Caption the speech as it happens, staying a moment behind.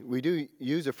We do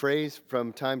use a phrase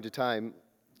from time to time,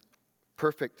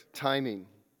 perfect timing.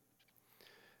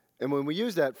 And when we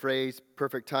use that phrase,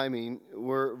 perfect timing,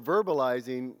 we're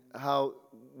verbalizing how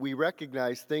we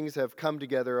recognize things have come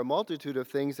together, a multitude of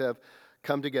things have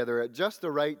come together at just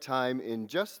the right time in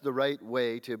just the right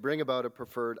way to bring about a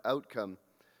preferred outcome.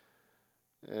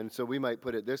 And so we might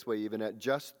put it this way, even at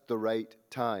just the right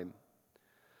time.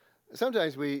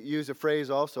 Sometimes we use a phrase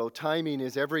also, timing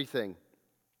is everything.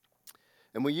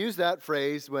 And we use that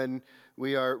phrase when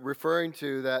we are referring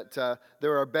to that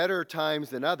there are better times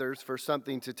than others for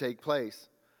something to take place.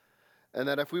 And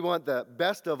that if we want the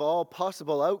best of all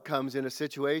possible outcomes in a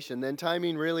situation, then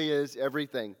timing really is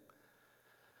everything.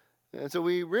 And so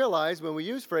we realize when we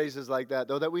use phrases like that,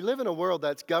 though, that we live in a world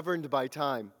that's governed by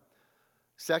time.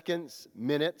 Seconds,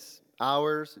 minutes,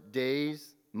 hours,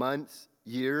 days, months,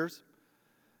 years.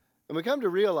 And we come to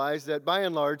realize that by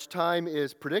and large, time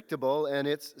is predictable and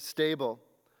it's stable.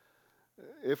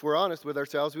 If we're honest with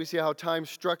ourselves, we see how time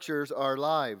structures our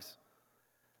lives.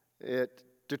 It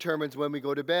determines when we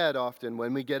go to bed often,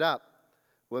 when we get up,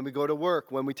 when we go to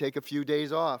work, when we take a few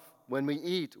days off, when we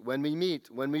eat, when we meet,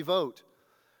 when we vote.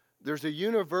 There's a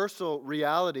universal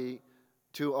reality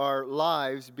to our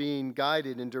lives being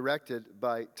guided and directed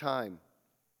by time.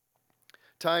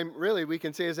 Time, really, we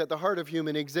can say, is at the heart of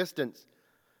human existence.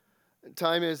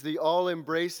 Time is the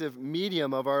all-embracive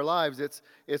medium of our lives.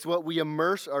 It's what we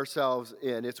immerse ourselves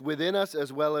in. It's within us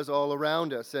as well as all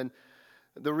around us. And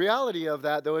the reality of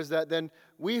that, though, is that then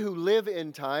we who live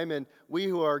in time and we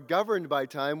who are governed by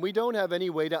time, we don't have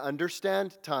any way to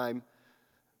understand time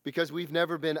because we've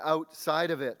never been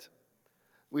outside of it.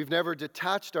 We've never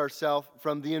detached ourselves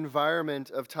from the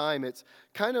environment of time. It's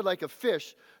kind of like a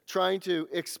fish trying to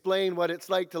explain what it's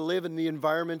like to live in the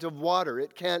environment of water.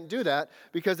 It can't do that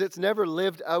because it's never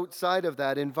lived outside of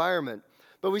that environment.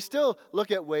 But we still look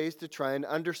at ways to try and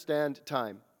understand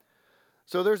time.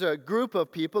 So there's a group of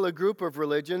people, a group of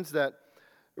religions that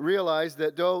realize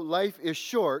that though life is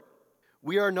short,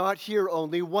 we are not here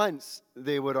only once,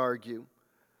 they would argue.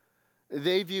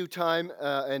 They view time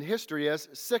and history as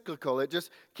cyclical. It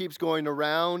just keeps going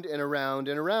around and around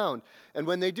and around. And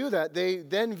when they do that, they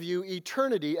then view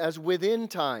eternity as within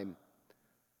time.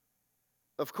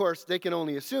 Of course, they can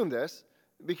only assume this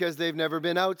because they've never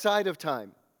been outside of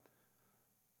time.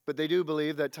 But they do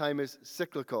believe that time is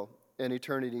cyclical and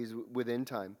eternity is within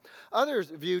time. Others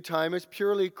view time as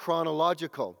purely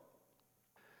chronological.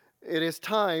 It is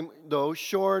time, though,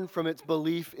 shorn from its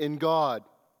belief in God.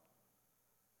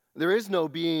 There is no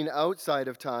being outside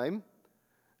of time.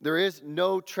 There is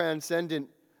no transcendent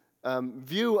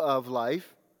view of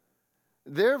life.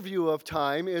 Their view of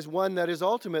time is one that is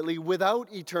ultimately without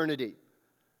eternity.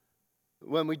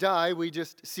 When we die, we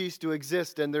just cease to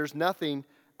exist, and there's nothing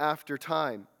after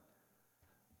time.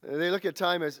 They look at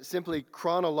time as simply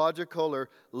chronological or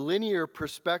linear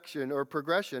perspection or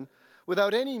progression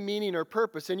without any meaning or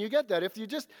purpose. And you get that. If you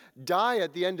just die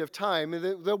at the end of time,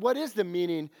 what is the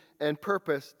meaning and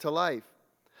purpose to life?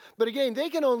 But again, they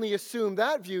can only assume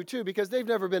that view too because they've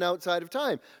never been outside of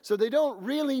time. So they don't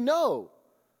really know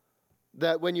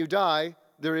that when you die,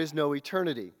 there is no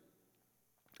eternity.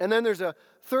 And then there's a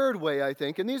third way, I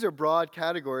think, and these are broad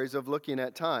categories of looking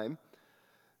at time.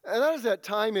 And that is that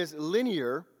time is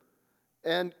linear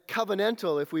and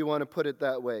covenantal, if we want to put it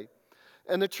that way.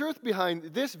 And the truth behind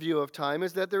this view of time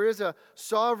is that there is a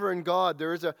sovereign God,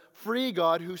 there is a free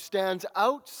God who stands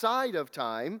outside of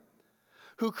time,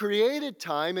 who created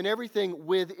time and everything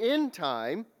within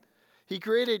time. He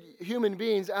created human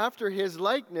beings after his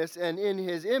likeness and in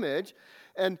his image.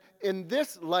 And in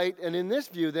this light and in this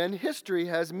view, then, history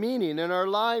has meaning and our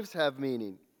lives have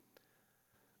meaning.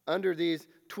 Under these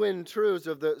twin truths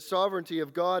of the sovereignty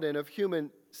of God and of human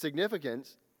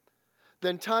significance,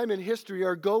 then time and history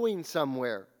are going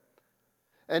somewhere.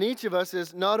 And each of us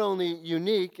is not only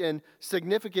unique and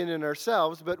significant in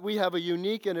ourselves, but we have a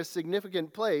unique and a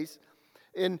significant place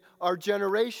in our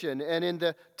generation and in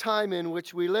the time in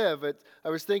which we live. I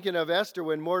was thinking of Esther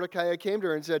when Mordecai came to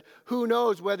her and said, "Who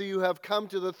knows whether you have come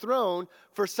to the throne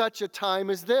for such a time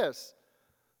as this?"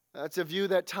 That's a view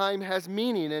that time has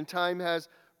meaning and time has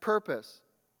purpose.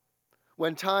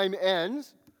 When time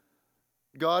ends,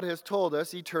 God has told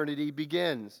us eternity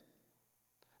begins.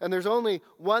 And there's only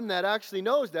one that actually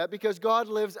knows that because God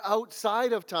lives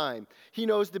outside of time. He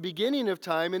knows the beginning of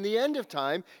time and the end of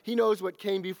time. He knows what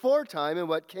came before time and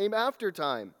what came after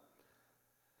time.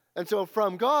 And so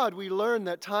from God, we learn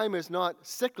that time is not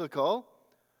cyclical.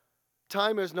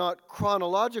 Time is not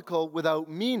chronological without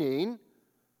meaning.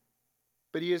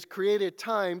 But He has created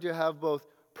time to have both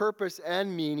purpose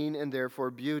and meaning and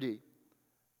therefore beauty.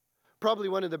 Probably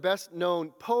one of the best known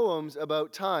poems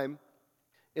about time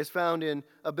is found in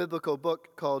a biblical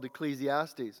book called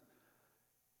Ecclesiastes.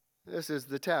 This is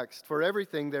the text. For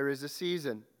everything there is a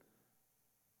season,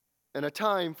 and a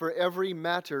time for every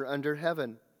matter under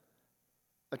heaven,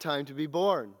 a time to be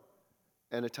born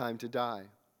and a time to die,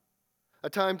 a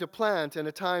time to plant and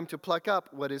a time to pluck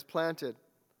up what is planted,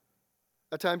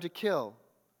 a time to kill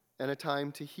and a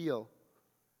time to heal,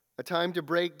 a time to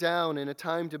break down and a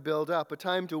time to build up, a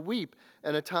time to weep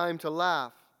and a time to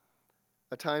laugh,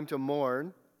 a time to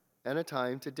mourn and a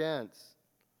time to dance,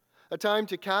 a time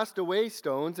to cast away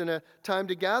stones and a time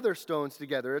to gather stones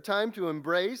together, a time to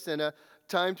embrace and a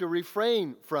time to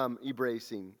refrain from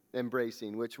embracing,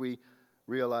 which we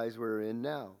realize we're in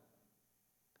now,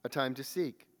 a time to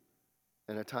seek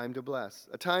and a time to bless,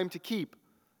 a time to keep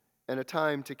and a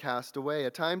time to cast away, a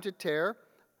time to tear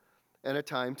and a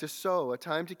time to sow, a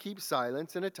time to keep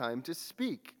silence and a time to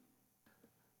speak,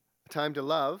 a time to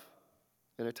love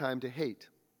and a time to hate,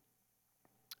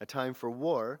 a time for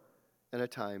war and a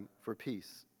time for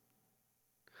peace.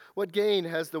 What gain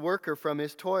has the worker from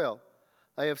his toil?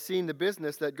 I have seen the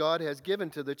business that God has given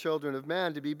to the children of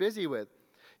man to be busy with.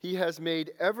 He has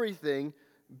made everything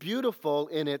beautiful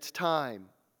in its time.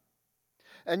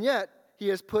 And yet, he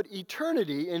has put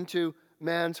eternity into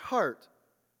man's heart,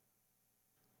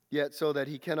 yet so that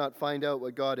he cannot find out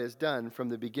what God has done from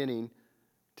the beginning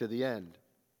to the end.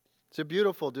 It's a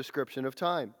beautiful description of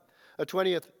time. A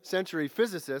 20th century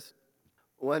physicist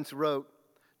once wrote,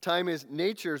 "Time is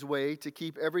nature's way to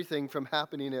keep everything from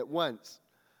happening at once."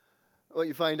 What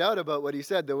you find out about what he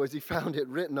said, though, is he found it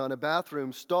written on a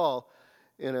bathroom stall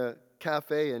in a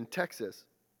cafe in Texas.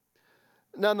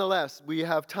 Nonetheless, we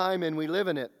have time and we live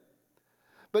in it.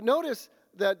 But notice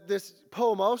that this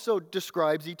poem also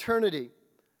describes eternity.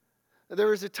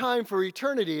 There is a time for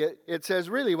eternity, it says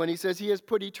really, when he says he has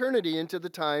put eternity into the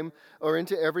time or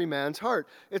into every man's heart.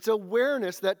 It's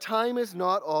awareness that time is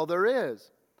not all there is.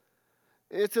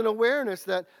 It's an awareness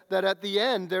that at the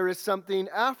end there is something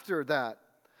after that.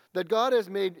 That God has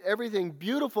made everything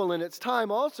beautiful in its time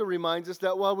also reminds us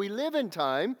that while we live in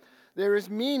time, there is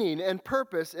meaning and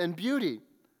purpose and beauty.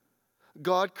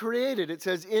 God created. It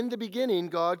says, in the beginning,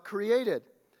 God created.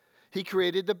 He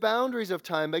created the boundaries of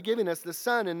time by giving us the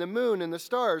sun and the moon and the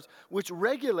stars, which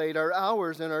regulate our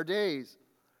hours and our days.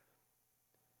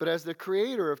 But as the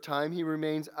creator of time, he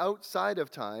remains outside of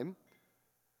time.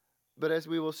 But as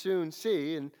we will soon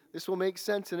see, and this will make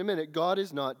sense in a minute, God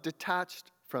is not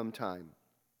detached from time.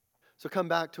 So come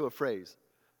back to a phrase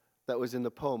that was in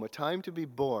the poem, a time to be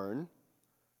born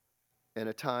and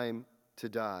a time to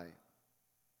die.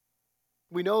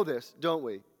 We know this, don't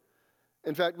we?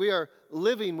 In fact, we are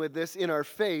living with this in our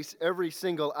face every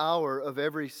single hour of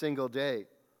every single day.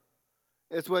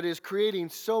 It's what is creating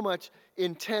so much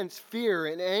intense fear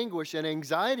and anguish and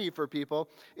anxiety for people,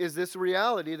 is this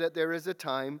reality that there is a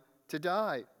time to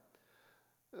die.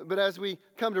 But as we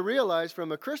come to realize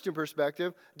from a Christian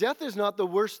perspective, death is not the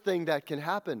worst thing that can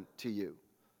happen to you.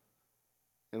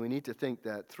 And we need to think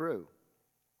that through.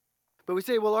 But we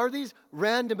say, well, are these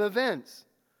random events?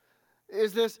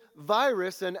 Is this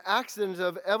virus an accident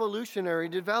of evolutionary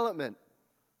development?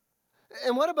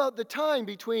 And what about the time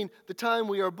between the time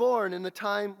we are born and the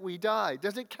time we die?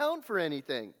 Does it count for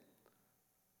anything?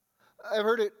 I've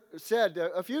heard it said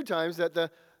a few times that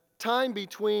the time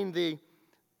between the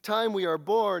time we are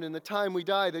born and the time we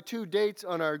die, the two dates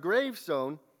on our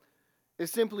gravestone,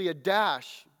 is simply a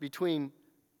dash between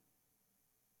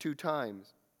two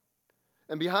times.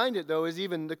 And behind it, though, is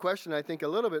even the question, I think, a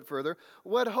little bit further.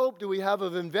 What hope do we have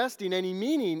of investing any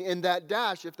meaning in that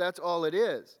dash if that's all it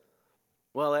is?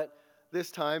 Well, at this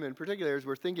time, in particular, as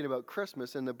we're thinking about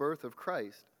Christmas and the birth of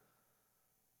Christ,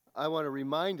 I want to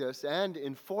remind us and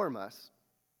inform us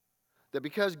that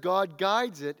because God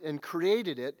guides it and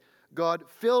created it, God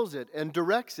fills it and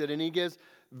directs it, and he gives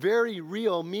very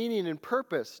real meaning and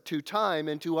purpose to time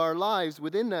and to our lives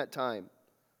within that time.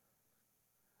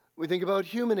 We think about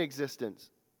human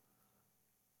existence.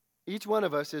 Each one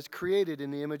of us is created in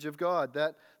the image of God.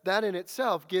 That in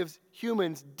itself gives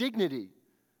humans dignity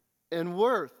and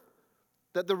worth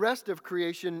that the rest of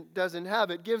creation doesn't have.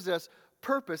 It gives us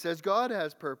purpose as God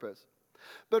has purpose.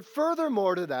 But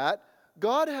furthermore to that,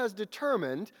 God has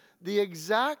determined the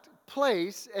exact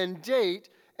place and date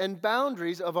and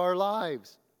boundaries of our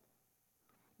lives.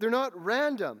 They're not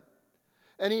random.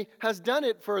 And he has done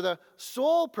it for the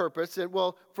sole purpose, and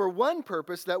well, for one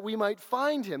purpose, that we might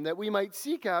find him, that we might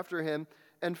seek after him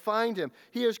and find him.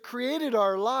 He has created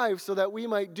our lives so that we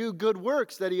might do good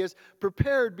works that he has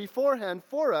prepared beforehand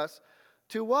for us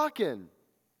to walk in.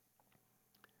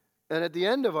 And at the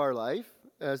end of our life,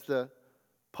 as the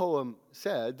poem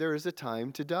said, there is a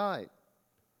time to die.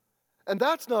 And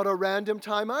that's not a random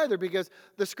time either, because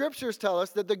the scriptures tell us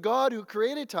that the God who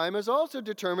created time has also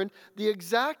determined the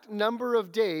exact number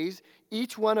of days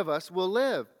each one of us will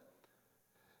live.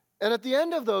 And at the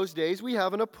end of those days, we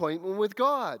have an appointment with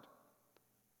God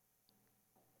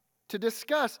to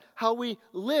discuss how we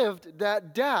lived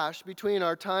that dash between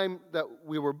our time that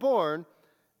we were born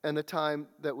and the time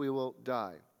that we will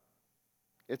die.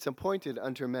 It's appointed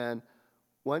unto man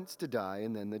once to die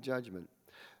and then the judgment.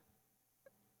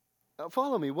 Now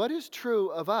follow me. What is true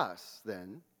of us,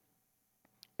 then,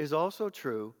 is also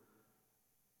true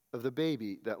of the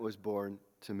baby that was born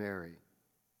to Mary.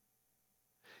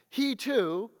 He,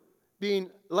 too,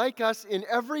 being like us in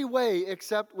every way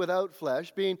except without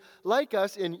flesh, being like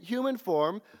us in human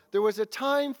form, there was a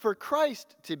time for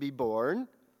Christ to be born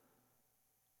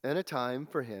and a time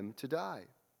for him to die.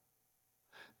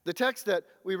 The text that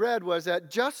we read was at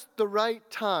just the right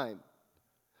time.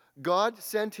 God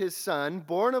sent his Son,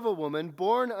 born of a woman,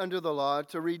 born under the law,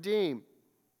 to redeem.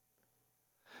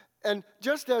 And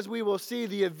just as we will see,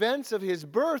 the events of his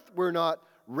birth were not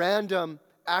random,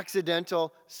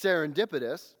 accidental,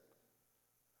 serendipitous.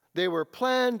 They were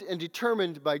planned and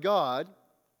determined by God.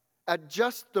 At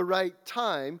just the right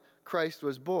time, Christ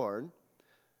was born.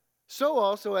 So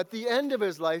also, at the end of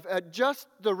his life, at just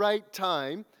the right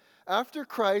time, after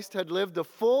Christ had lived the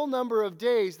full number of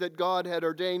days that God had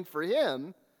ordained for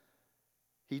him,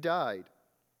 he died.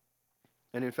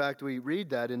 And in fact, we read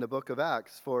that in the book of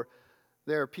Acts. For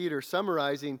there, Peter,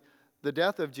 summarizing the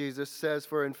death of Jesus, says,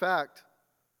 "For in fact,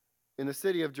 in the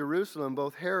city of Jerusalem,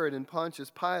 both Herod and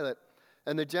Pontius Pilate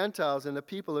and the Gentiles and the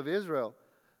people of Israel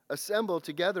assembled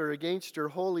together against your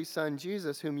holy Son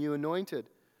Jesus, whom you anointed,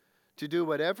 to do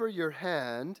whatever your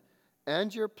hand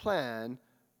and your plan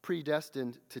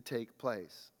predestined to take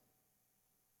place."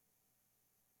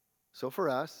 So for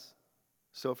us,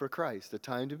 so for Christ, a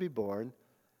time to be born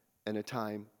and a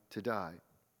time to die.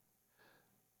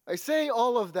 I say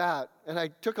all of that, and I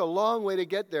took a long way to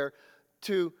get there,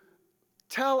 to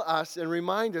tell us and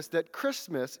remind us that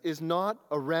Christmas is not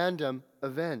a random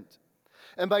event.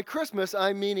 And by Christmas,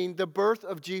 I'm meaning the birth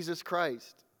of Jesus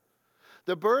Christ.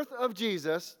 The birth of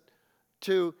Jesus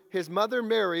to his mother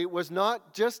Mary was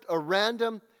not just a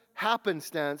random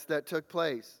happenstance that took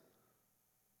place.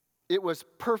 It was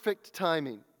perfect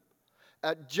timing.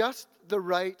 At just the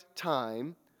right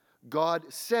time,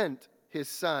 God sent his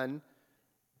Son,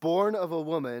 born of a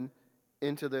woman,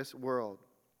 into this world.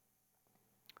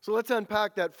 So let's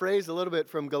unpack that phrase a little bit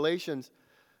from Galatians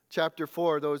chapter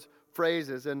 4, those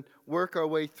phrases, and work our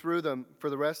way through them for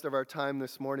the rest of our time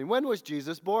this morning. When was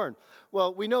Jesus born?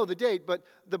 Well, we know the date, but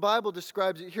the Bible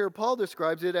describes it here. Paul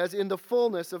describes it as in the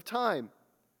fullness of time.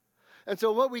 And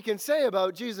so what we can say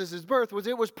about Jesus' birth was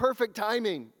it was perfect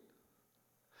timing.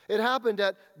 It happened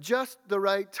at just the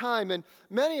right time. And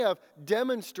many have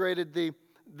demonstrated that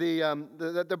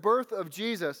the birth of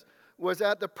Jesus was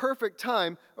at the perfect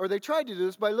time, or they tried to do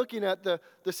this by looking at the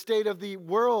state of the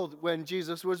world when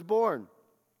Jesus was born.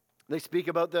 They speak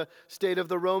about the state of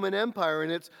the Roman Empire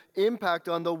and its impact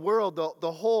on the world,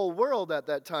 the whole world at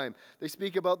that time. They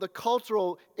speak about the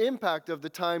cultural impact of the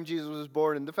time Jesus was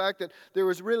born and the fact that there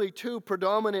was really two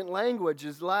predominant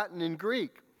languages, Latin and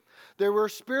Greek. There were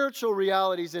spiritual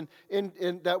realities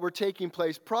that were taking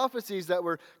place, prophecies that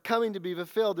were coming to be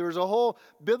fulfilled. There was a whole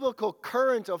biblical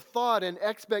current of thought and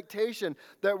expectation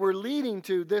that were leading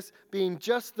to this being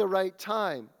just the right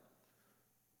time.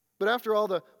 But after all,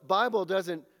 the Bible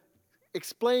doesn't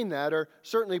explain that, or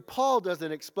certainly Paul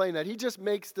doesn't explain that. He just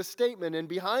makes the statement, and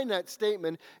behind that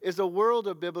statement is a world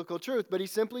of biblical truth. But he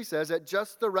simply says, at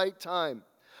just the right time,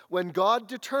 when God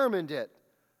determined it,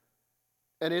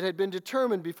 and it had been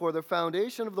determined before the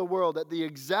foundation of the world, at the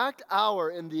exact hour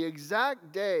and the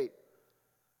exact day,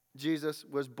 Jesus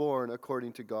was born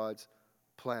according to God's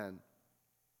plan.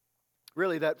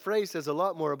 Really, that phrase says a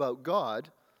lot more about God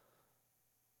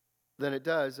than it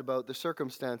does about the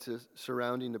circumstances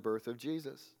surrounding the birth of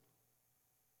Jesus.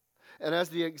 And as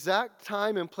the exact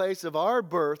time and place of our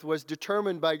birth was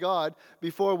determined by God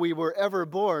before we were ever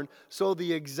born, so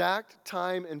the exact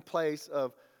time and place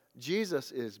of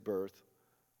Jesus' birth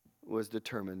was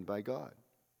determined by God.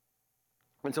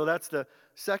 And so that's the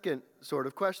second sort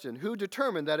of question. Who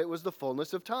determined that it was the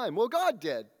fullness of time? Well, God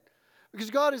did. Because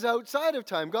God is outside of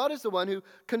time. God is the one who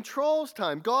controls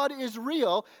time. God is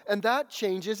real, and that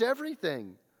changes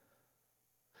everything.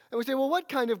 And we say, well, what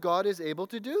kind of God is able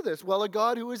to do this? Well, a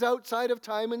God who is outside of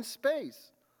time and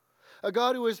space. A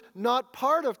God who is not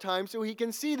part of time so he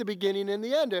can see the beginning and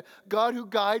the end. A God who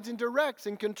guides and directs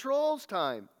and controls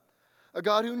time. A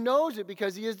God who knows it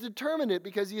because he has determined it,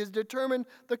 because he has determined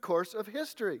the course of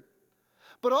history.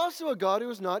 But also a God who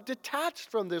is not detached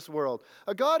from this world.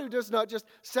 A God who does not just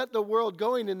set the world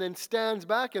going and then stands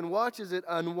back and watches it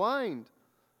unwind.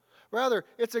 Rather,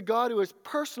 it's a God who is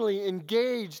personally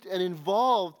engaged and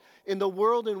involved in the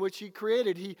world in which he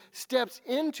created. He steps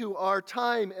into our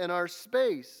time and our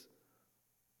space.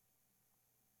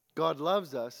 God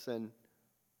loves us and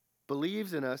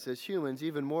believes in us as humans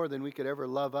even more than we could ever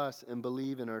love us and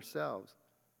believe in ourselves.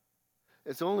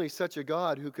 It's only such a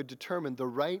God who could determine the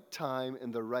right time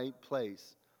and the right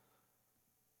place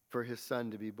for his Son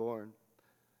to be born.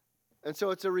 And so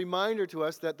it's a reminder to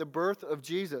us that the birth of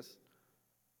Jesus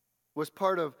was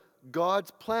part of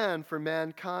God's plan for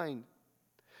mankind.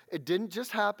 It didn't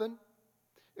just happen.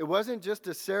 It wasn't just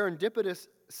a serendipitous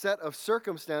set of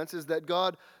circumstances that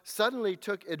God suddenly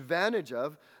took advantage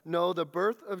of. No, the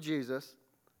birth of Jesus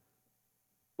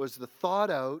was the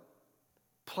thought out,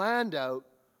 planned out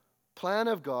plan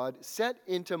of God set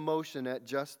into motion at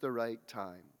just the right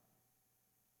time.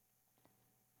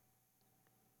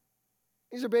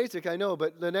 These are basic, I know,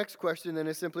 but the next question then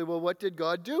is simply, well, what did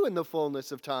God do in the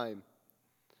fullness of time?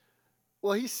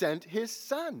 Well, he sent his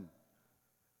Son.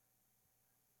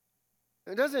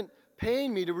 It doesn't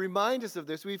pain me to remind us of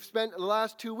this. We've spent the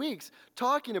last 2 weeks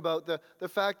talking about the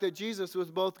fact that Jesus was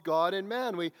both God and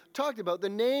man. We talked about the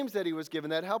names that he was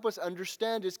given that help us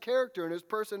understand his character and his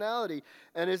personality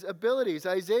and his abilities.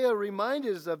 Isaiah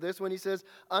reminded us of this when he says,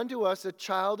 "Unto us a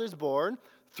child is born,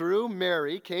 through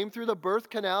Mary, came through the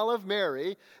birth canal of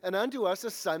Mary, and unto us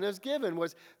a son is given,"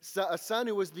 was a son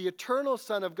who was the eternal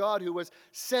Son of God, who was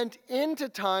sent into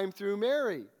time through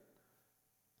Mary,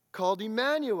 called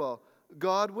Emmanuel,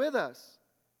 God with us.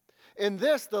 In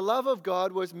this, the love of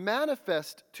God was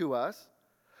manifest to us,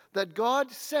 that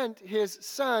God sent his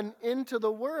Son into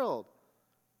the world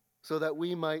so that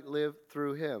we might live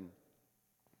through him.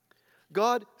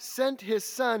 God sent his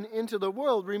Son into the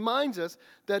world reminds us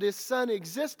that his Son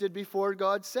existed before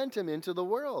God sent him into the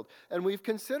world. And we've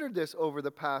considered this over the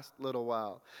past little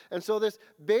while. And so this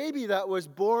baby that was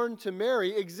born to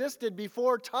Mary existed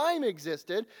before time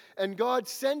existed, and God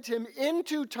sent him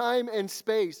into time and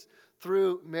space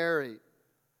through Mary.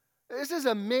 This is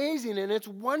amazing and it's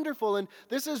wonderful, and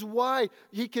this is why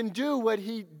he can do what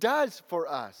he does for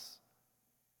us.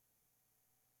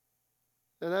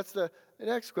 And that's the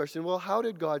next question. Well, how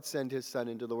did God send his Son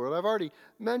into the world? I've already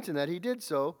mentioned that he did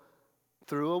so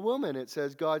through a woman. It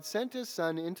says God sent his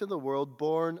Son into the world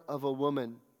born of a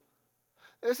woman.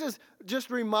 This is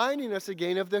just reminding us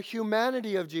again of the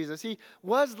humanity of Jesus. He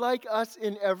was like us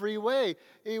in every way.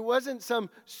 He wasn't some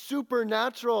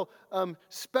supernatural,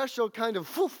 special kind of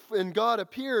whoof, and God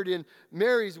appeared in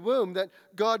Mary's womb. That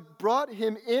God brought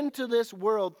him into this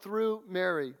world through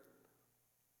Mary.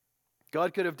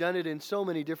 God could have done it in so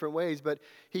many different ways, but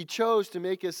he chose to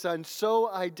make his Son so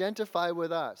identify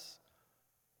with us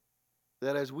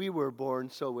that as we were born,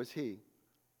 so was he.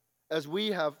 As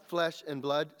we have flesh and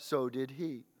blood, so did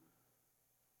he.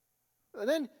 And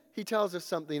then he tells us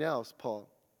something else, Paul.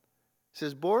 He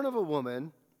says, born of a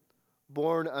woman,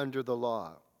 born under the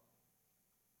law.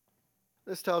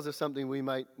 This tells us something we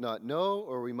might not know,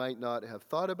 or we might not have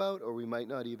thought about, or we might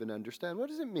not even understand. What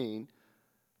does it mean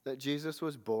that Jesus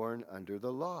was born under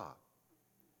the law?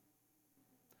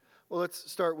 Well,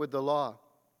 let's start with the law.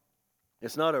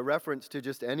 It's not a reference to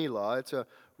just any law. It's a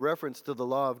reference to the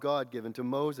law of God given to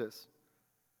Moses.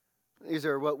 These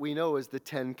are what we know as the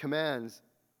 10 Commands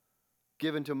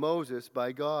given to Moses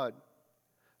by God.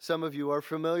 Some of you are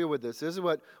familiar with this. This is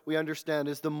what we understand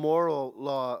as the moral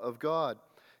law of God.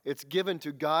 It's given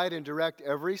to guide and direct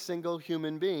every single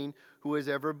human being who is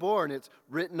ever born. It's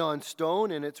written on stone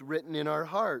and it's written in our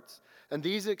hearts. And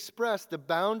these express the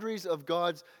boundaries of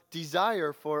God's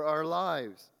desire for our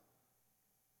lives.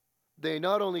 They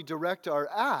not only direct our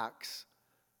acts,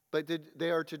 but they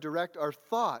are to direct our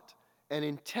thought and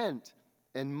intent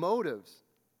and motives.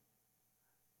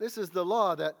 This is the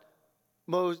law that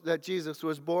Jesus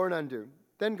was born under.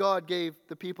 Then God gave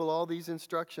the people all these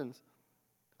instructions.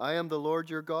 I am the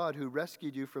Lord your God who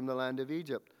rescued you from the land of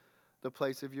Egypt, the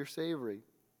place of your slavery.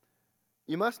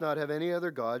 You must not have any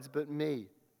other gods but me.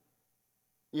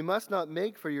 You must not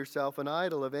make for yourself an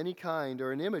idol of any kind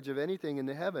or an image of anything in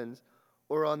the heavens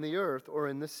or on the earth or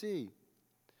in the sea.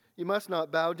 You must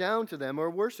not bow down to them or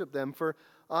worship them, for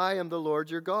I am the Lord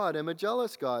your God, am a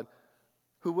jealous God,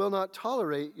 who will not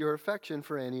tolerate your affection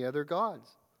for any other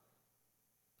gods.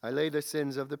 I lay the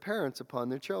sins of the parents upon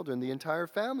their children. The entire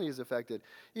family is affected,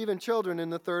 even children in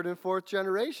the 3rd and 4th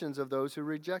generations of those who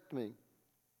reject me.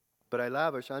 But I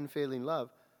lavish unfailing love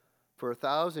for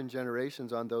 1,000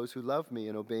 generations on those who love me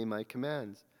and obey my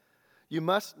commands. You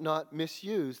must not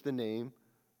misuse the name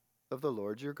of the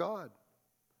Lord your God.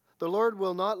 The Lord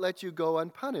will not let you go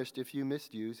unpunished if you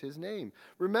misuse his name.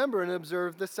 Remember and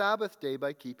observe the Sabbath day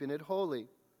by keeping it holy.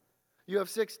 You have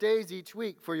 6 days each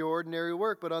week for your ordinary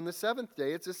work, but on the seventh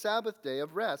day it's a Sabbath day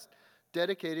of rest,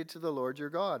 dedicated to the Lord your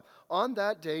God. On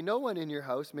that day, no one in your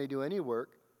house may do any work.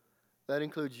 That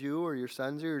includes you or your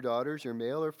sons or your daughters, your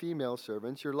male or female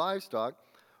servants, your livestock,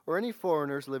 or any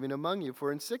foreigners living among you.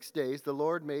 For in 6 days the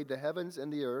Lord made the heavens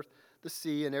and the earth, the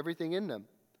sea, and everything in them.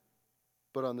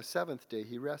 But on the seventh day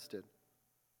he rested.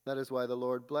 That is why the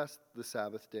Lord blessed the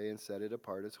Sabbath day and set it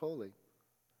apart as holy.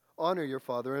 Honor your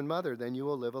father and mother, then you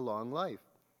will live a long life.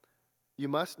 You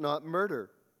must not murder.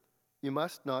 You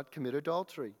must not commit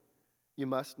adultery. You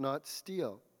must not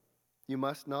steal. You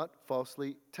must not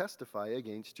falsely testify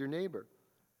against your neighbor.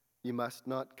 You must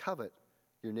not covet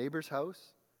your neighbor's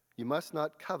house. You must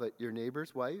not covet your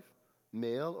neighbor's wife,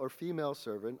 male or female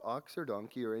servant, ox or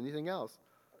donkey, or anything else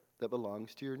that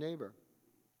belongs to your neighbor.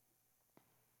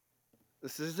 The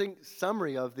succinct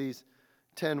summary of these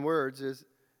 10 words is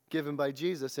given by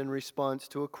Jesus in response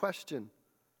to a question.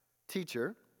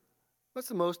 Teacher, what's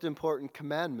the most important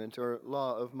commandment or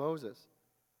law of Moses?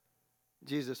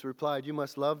 Jesus replied, you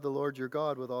must love the Lord your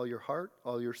God with all your heart,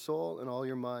 all your soul, and all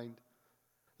your mind.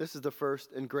 This is the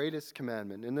first and greatest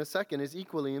commandment. And the second is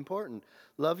equally important.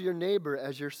 Love your neighbor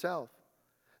as yourself.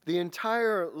 The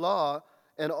entire law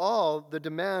and all the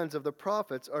demands of the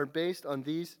prophets are based on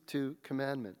these 2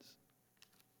 commandments.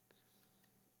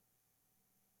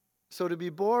 So to be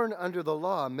born under the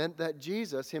law meant that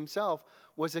Jesus himself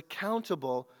was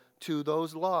accountable to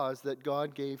those laws that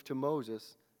God gave to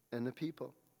Moses and the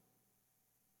people.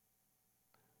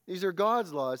 These are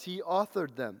God's laws. He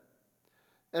authored them.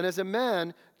 And as a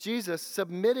man, Jesus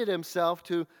submitted himself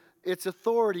to its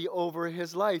authority over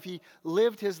his life. He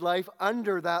lived his life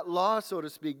under that law, so to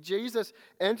speak. Jesus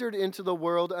entered into the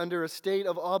world under a state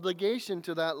of obligation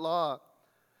to that law,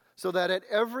 so that at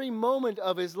every moment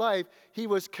of his life, he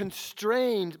was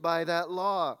constrained by that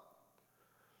law.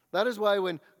 That is why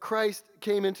when Christ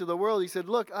came into the world, he said,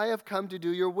 look, I have come to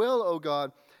do your will, O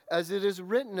God, as it is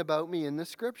written about me in the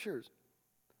Scriptures.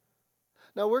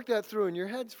 Now work that through in your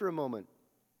heads for a moment.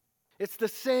 It's the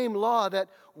same law that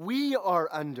we are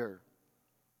under.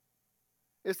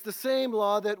 It's the same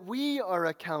law that we are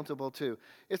accountable to.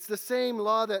 It's the same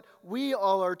law that we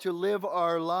all are to live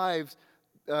our lives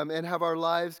and have our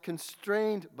lives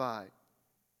constrained by.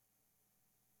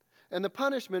 And the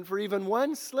punishment for even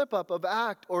one slip-up of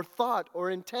act or thought or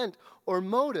intent or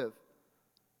motive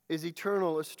is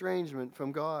eternal estrangement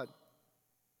from God.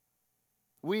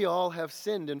 We all have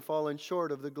sinned and fallen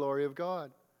short of the glory of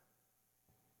God.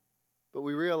 But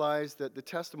we realize that the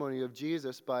testimony of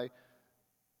Jesus by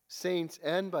saints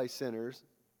and by sinners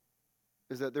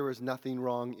is that there was nothing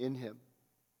wrong in him.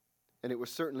 And it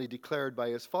was certainly declared by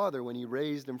his Father when he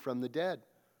raised him from the dead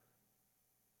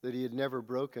that he had never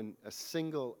broken a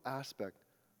single aspect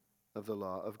of the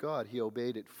law of God. He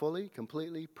obeyed it fully,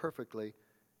 completely, perfectly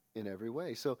in every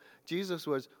way. So Jesus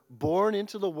was born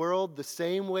into the world the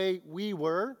same way we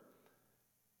were,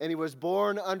 and he was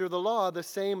born under the law, the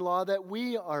same law that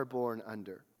we are born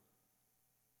under.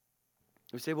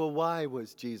 We say, well, why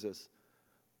was Jesus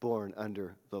born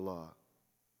under the law?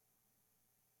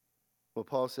 Well,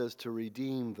 Paul says to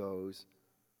redeem those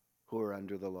who are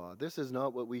under the law. This is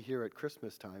not what we hear at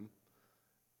Christmas time,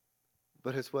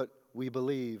 but it's what we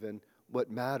believe and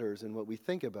what matters and what we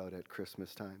think about at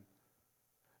Christmas time.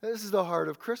 This is the heart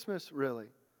of Christmas, really.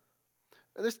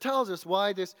 This tells us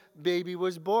why this baby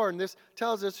was born. This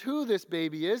tells us who this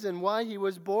baby is and why he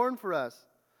was born for us.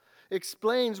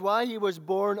 Explains why he was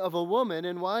born of a woman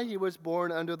and why he was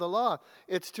born under the law.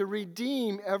 It's to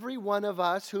redeem every one of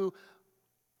us who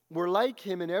were like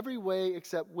him in every way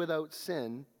except without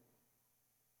sin,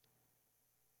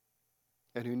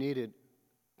 and who needed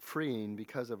freeing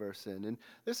because of our sin. And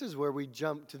this is where we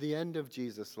jump to the end of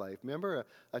Jesus' life. Remember,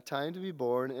 a time to be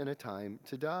born and a time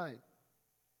to die.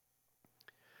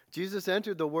 Jesus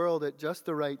entered the world at just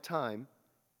the right time.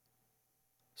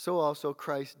 So also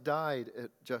Christ died at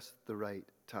just the right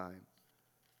time.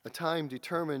 A time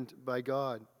determined by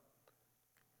God.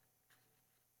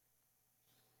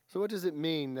 So what does it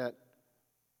mean that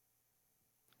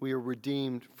we are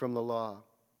redeemed from the law?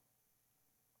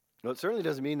 Well, it certainly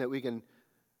doesn't mean that we can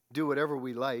do whatever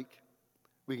we like.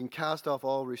 We can cast off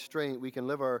all restraint. We can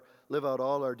live out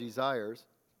all our desires.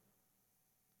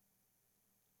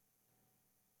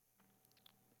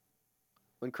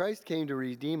 When Christ came to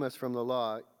redeem us from the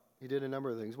law, he did a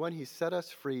number of things. One, he set us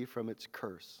free from its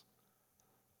curse.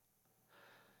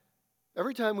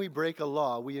 Every time we break a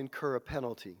law, we incur a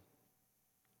penalty.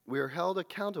 We are held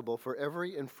accountable for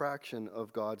every infraction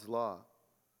of God's law.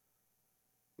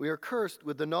 We are cursed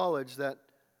with the knowledge that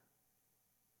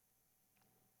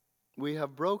we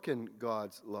have broken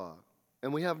God's law,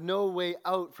 and we have no way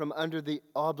out from under the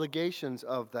obligations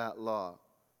of that law.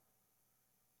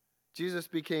 Jesus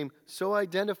became so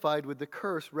identified with the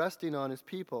curse resting on his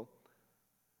people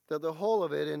that the whole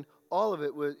of it and all of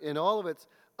it in all of its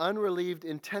unrelieved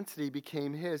intensity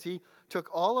became his. He took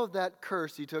all of that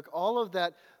curse, he took all of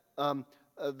that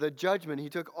the judgment, he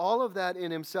took all of that in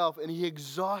himself, and he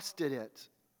exhausted it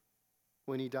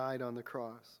when he died on the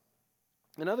cross.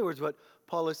 In other words, what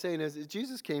Paul is saying is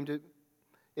Jesus came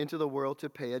into the world to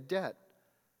pay a debt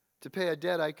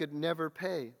I could never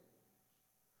pay.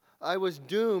 I was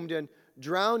doomed and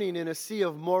drowning in a sea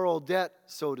of moral debt,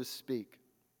 so to speak.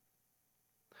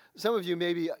 Some of you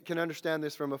maybe can understand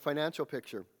this from a financial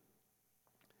picture.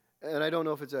 And I don't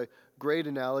know if it's a great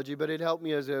analogy, but it helped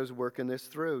me as I was working this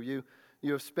through. You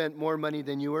have spent more money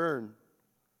than you earn.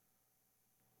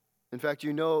 In fact,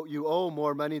 you know you owe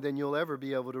more money than you'll ever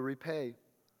be able to repay.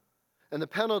 And the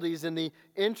penalties and the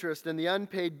interest and the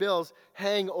unpaid bills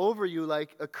hang over you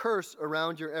like a curse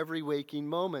around your every waking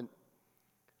moment.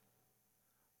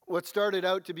 What started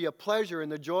out to be a pleasure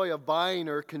and the joy of buying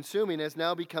or consuming has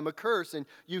now become a curse, and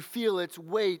you feel its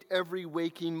weight every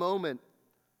waking moment.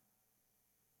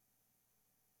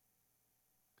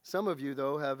 Some of you,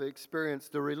 though, have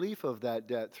experienced the relief of that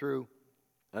debt through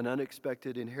an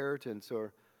unexpected inheritance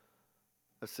or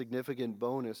a significant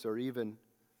bonus or even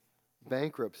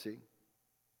bankruptcy.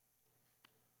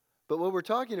 But what we're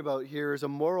talking about here is a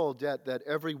moral debt that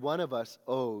every one of us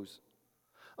owes.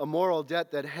 A moral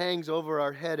debt that hangs over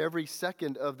our head every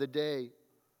second of the day.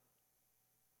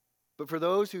 But for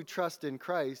those who trust in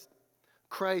Christ,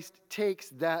 Christ takes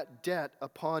that debt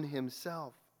upon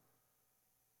himself.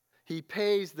 He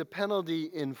pays the penalty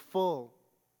in full.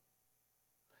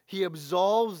 He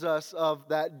absolves us of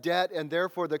that debt and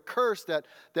therefore the curse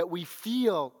that we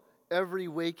feel every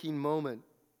waking moment.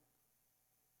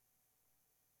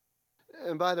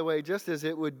 And by the way, just as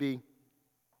it would be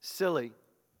silly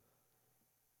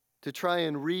to try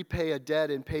and repay a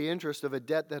debt and pay interest of a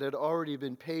debt that had already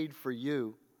been paid for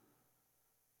you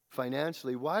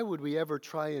financially, why would we ever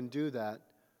try and do that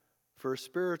for a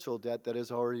spiritual debt that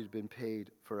has already been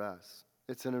paid for us?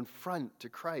 It's an affront to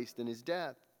Christ and his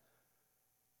death.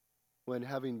 When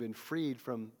having been freed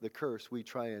from the curse, we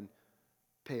try and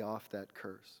pay off that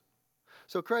curse.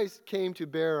 So Christ came to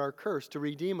bear our curse, to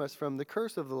redeem us from the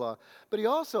curse of the law. But he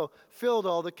also filled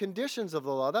all the conditions of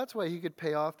the law. That's why he could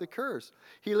pay off the curse.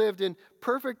 He lived in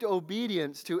perfect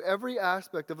obedience to every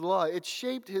aspect of the law. It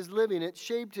shaped his living. It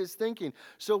shaped his thinking.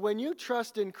 So when you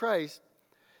trust in Christ,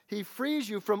 he frees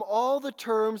you from all the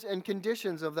terms and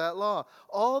conditions of that law.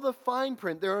 All the fine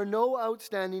print. There are no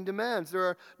outstanding demands. There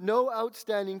are no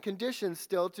outstanding conditions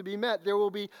still to be met. There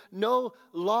will be no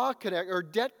law connector or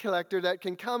debt collector that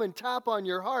can come and tap on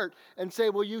your heart and say,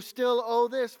 well, you still owe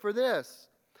this for this.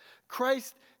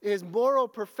 Christ, his moral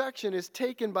perfection is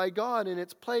taken by God and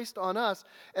it's placed on us.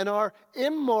 And our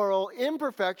immoral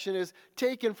imperfection is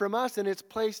taken from us and it's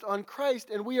placed on Christ.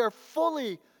 And we are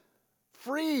fully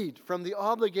freed from the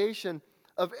obligation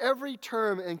of every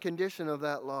term and condition of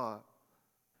that law.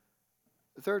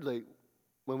 Thirdly,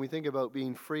 when we think about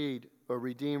being freed or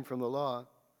redeemed from the law,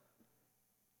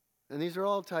 and these are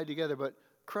all tied together, but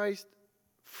Christ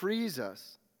frees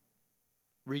us,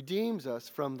 redeems us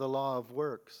from the law of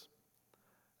works.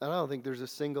 And I don't think there's a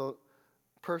single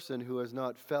person who has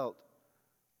not felt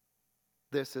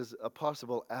this as a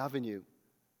possible avenue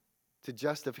to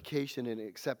justification and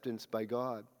acceptance by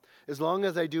God. As long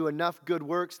as I do enough good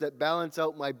works that balance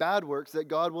out my bad works, that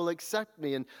God will accept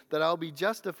me and that I'll be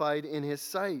justified in his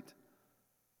sight.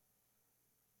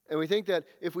 And we think that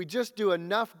if we just do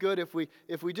enough good, if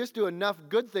we just do enough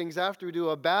good things after we do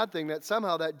a bad thing, that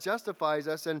somehow that justifies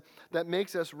us and that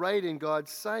makes us right in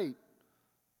God's sight.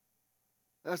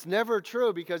 That's never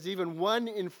true, because even one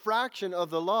infraction of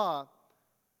the law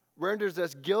renders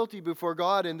us guilty before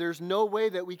God, and there's no way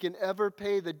that we can ever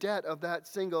pay the debt of that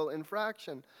single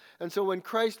infraction. And so when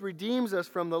Christ redeems us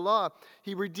from the law,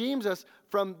 he redeems us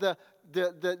from the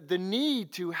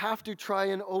need to have to try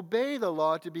and obey the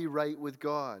law to be right with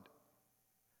God.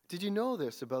 Did you know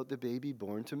this about the baby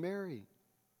born to Mary?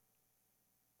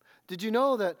 Did you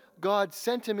know that God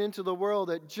sent him into the world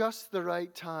at just the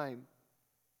right time?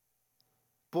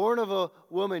 Born of a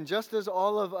woman, just as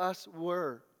all of us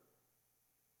were.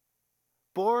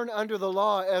 Born under the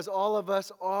law as all of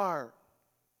us are,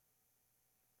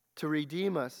 to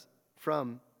redeem us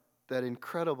from that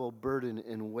incredible burden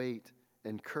and weight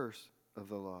and curse of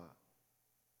the law.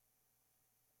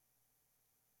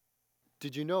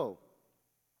 Did you know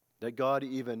that God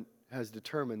even has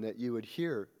determined that you would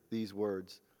hear these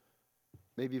words,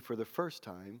 maybe for the first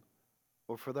time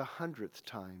or for the 100th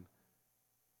time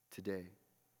today?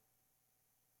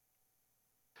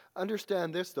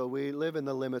 Understand this, though, we live in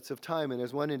the limits of time, and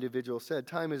as one individual said,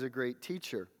 time is a great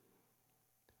teacher,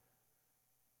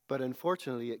 but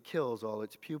unfortunately it kills all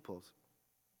its pupils.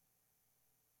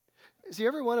 See,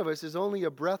 every one of us is only a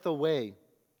breath away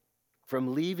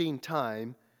from leaving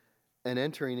time and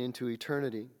entering into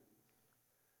eternity.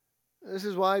 This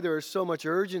is why there is so much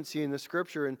urgency in the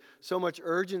Scripture, and so much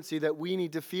urgency that we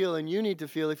need to feel, and you need to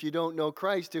feel if you don't know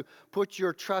Christ, to put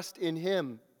your trust in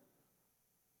Him.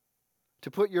 To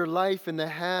put your life in the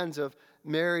hands of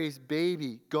Mary's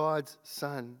baby, God's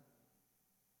Son.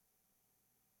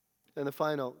 And the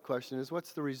final question is,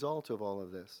 what's the result of all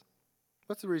of this?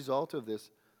 What's the result of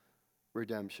this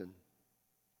redemption?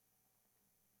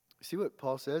 See what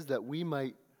Paul says? That we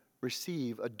might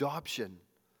receive adoption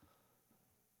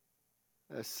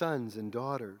as sons and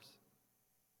daughters.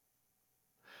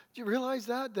 Do you realize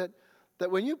that?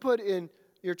 That when you put in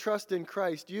your trust in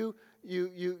Christ, you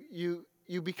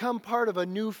become part of a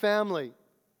new family.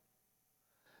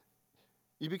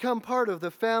 You become part of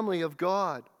the family of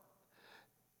God.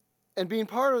 And being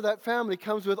part of that family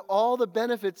comes with all the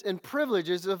benefits and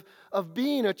privileges of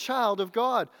being a child of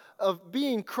God, of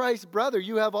being Christ's brother.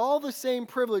 You have all the same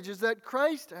privileges that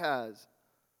Christ has.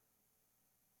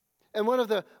 And one of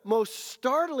the most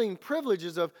startling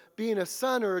privileges of being a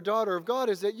son or a daughter of God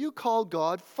is that you call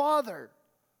God Father.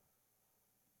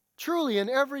 Truly, in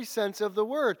every sense of the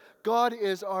word, God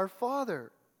is our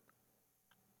Father.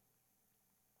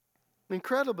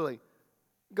 Incredibly,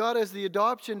 God has the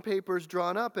adoption papers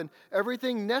drawn up and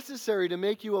everything necessary to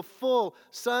make you a full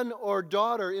son or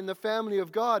daughter in the family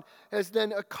of God has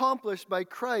been accomplished by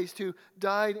Christ who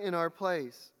died in our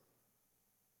place.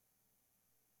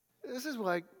 This is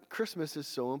why Christmas is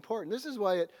so important. This is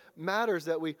why it matters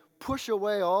that we push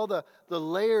away all the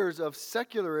layers of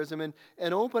secularism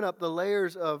and open up the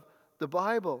layers of the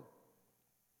Bible.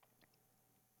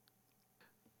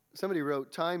 Somebody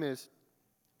wrote, "Time is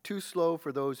too slow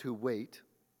for those who wait,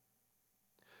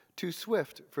 too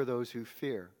swift for those who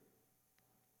fear,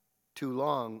 too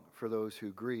long for those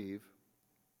who grieve,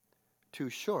 too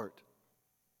short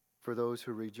for those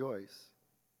who rejoice.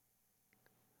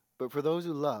 But for those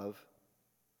who love,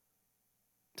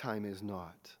 time is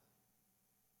not."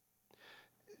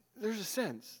 There's a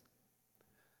sense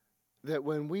that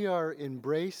when we are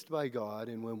embraced by God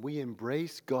and when we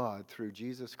embrace God through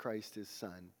Jesus Christ, His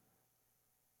Son,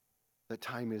 that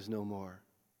time is no more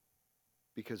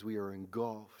because we are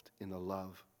engulfed in the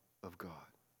love of God.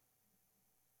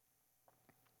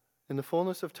 In the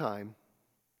fullness of time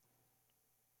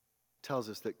tells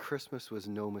us that Christmas was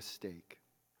no mistake.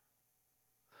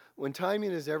 When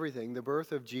timing is everything, the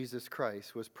birth of Jesus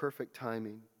Christ was perfect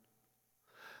timing.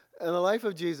 And the life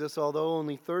of Jesus, although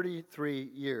only 33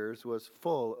 years, was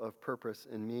full of purpose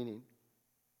and meaning.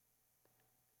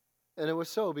 And it was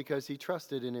so because He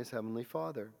trusted in His Heavenly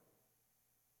Father.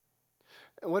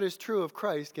 And what is true of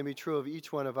Christ can be true of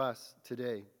each one of us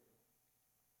today.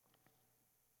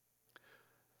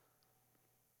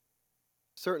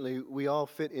 Certainly, we all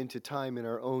fit into time in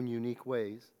our own unique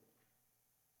ways.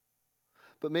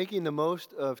 But making the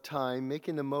most of time,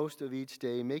 making the most of each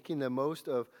day, making the most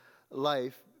of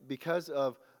life because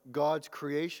of God's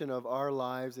creation of our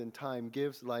lives and time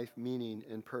gives life meaning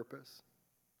and purpose.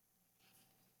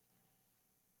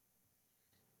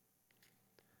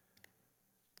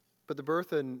 But the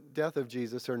birth and death of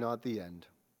Jesus are not the end.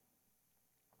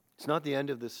 It's not the end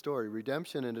of this story.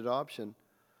 Redemption and adoption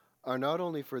are not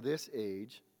only for this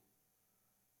age,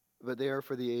 but they are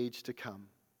for the age to come.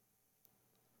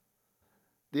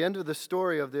 The end of the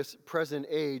story of this present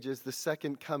age is the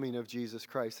second coming of Jesus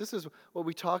Christ. This is what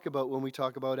we talk about when we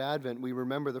talk about Advent. We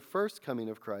remember the first coming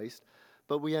of Christ,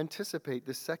 but we anticipate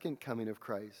the second coming of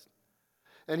Christ.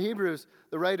 And Hebrews,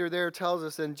 the writer there tells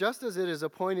us, "And just as it is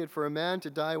appointed for a man to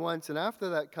die once, and after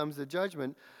that comes the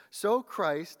judgment, so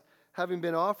Christ, having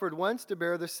been offered once to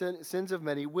bear the sins of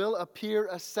many, will appear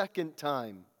a second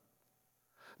time.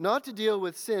 Not to deal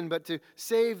with sin, but to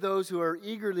save those who are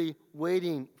eagerly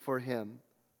waiting for Him."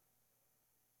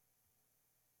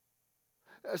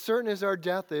 As certain as our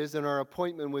death is and our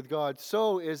appointment with God,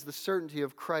 so is the certainty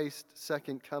of Christ's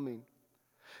second coming.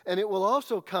 And it will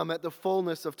also come at the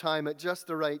fullness of time, at just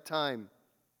the right time.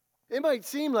 It might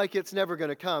seem like it's never going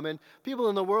to come, and people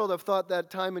in the world have thought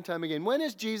that time and time again. When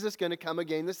is Jesus going to come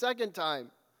again the second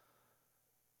time?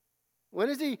 When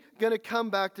is He going to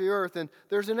come back to earth? And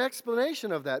there's an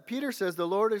explanation of that. Peter says the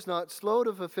Lord is not slow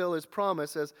to fulfill His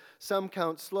promise, as some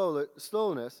count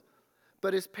slowness,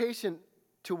 but is patient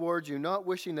towards you, not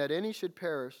wishing that any should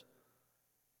perish,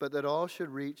 but that all should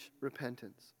reach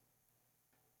repentance.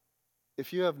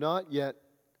 If you have not yet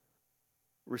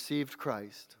received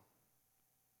Christ,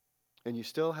 and you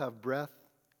still have breath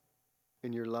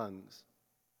in your lungs,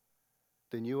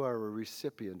 then you are a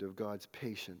recipient of God's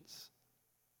patience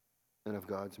and of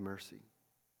God's mercy.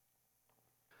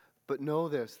 But know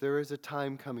this, there is a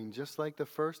time coming, just like the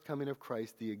first coming of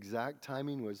Christ, the exact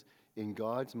timing was in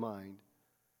God's mind.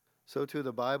 So too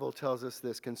the Bible tells us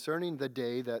this, concerning the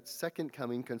day, that second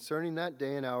coming, concerning that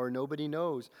day and hour, nobody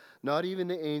knows, not even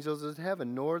the angels in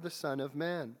heaven, nor the Son of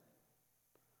Man.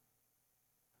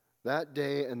 That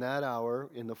day and that hour,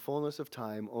 in the fullness of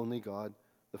time, only God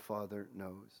the Father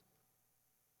knows.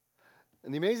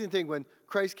 And the amazing thing, when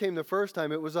Christ came the first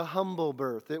time, it was a humble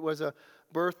birth. It was a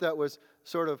birth that was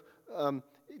sort of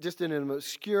just in an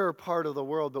obscure part of the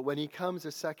world. But when he comes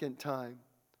a second time,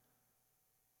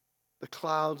 the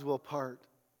clouds will part.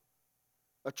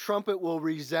 A trumpet will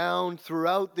resound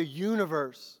throughout the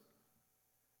universe.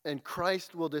 And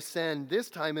Christ will descend, this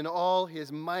time in all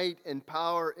his might and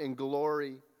power and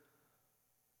glory.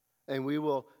 And we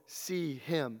will see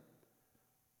him,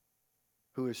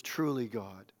 who is truly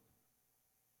God,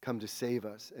 come to save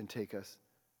us and take us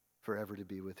forever to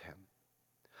be with him.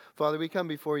 Father, we come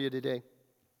before you today,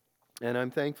 and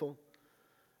I'm thankful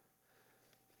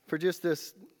for just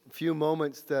this few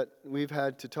moments that we've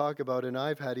had to talk about, and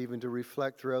I've had even to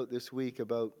reflect throughout this week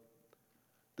about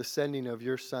the sending of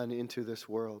your Son into this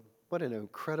world. What an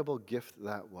incredible gift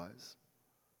that was.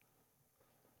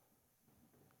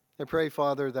 I pray,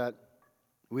 Father, that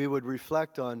we would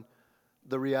reflect on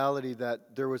the reality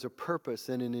that there was a purpose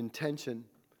and an intention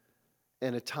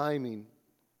and a timing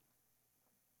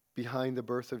behind the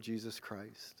birth of Jesus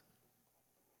Christ.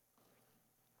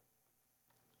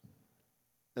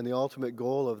 And the ultimate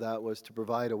goal of that was to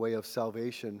provide a way of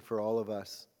salvation for all of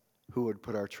us who would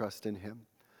put our trust in him.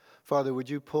 Father, would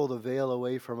you pull the veil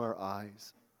away from our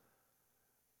eyes,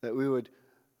 that we would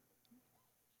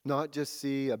not just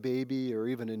see a baby or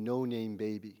even a no-name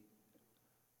baby,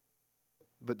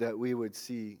 but that we would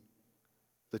see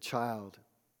the child,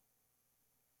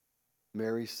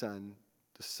 Mary's son,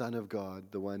 the Son of God,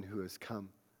 the one who has come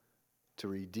to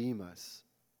redeem us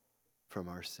from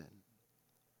our sin.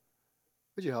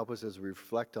 Would you help us as we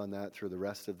reflect on that through the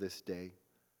rest of this day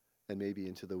and maybe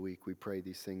into the week? We pray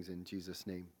these things in Jesus'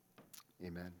 name.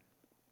 Amen.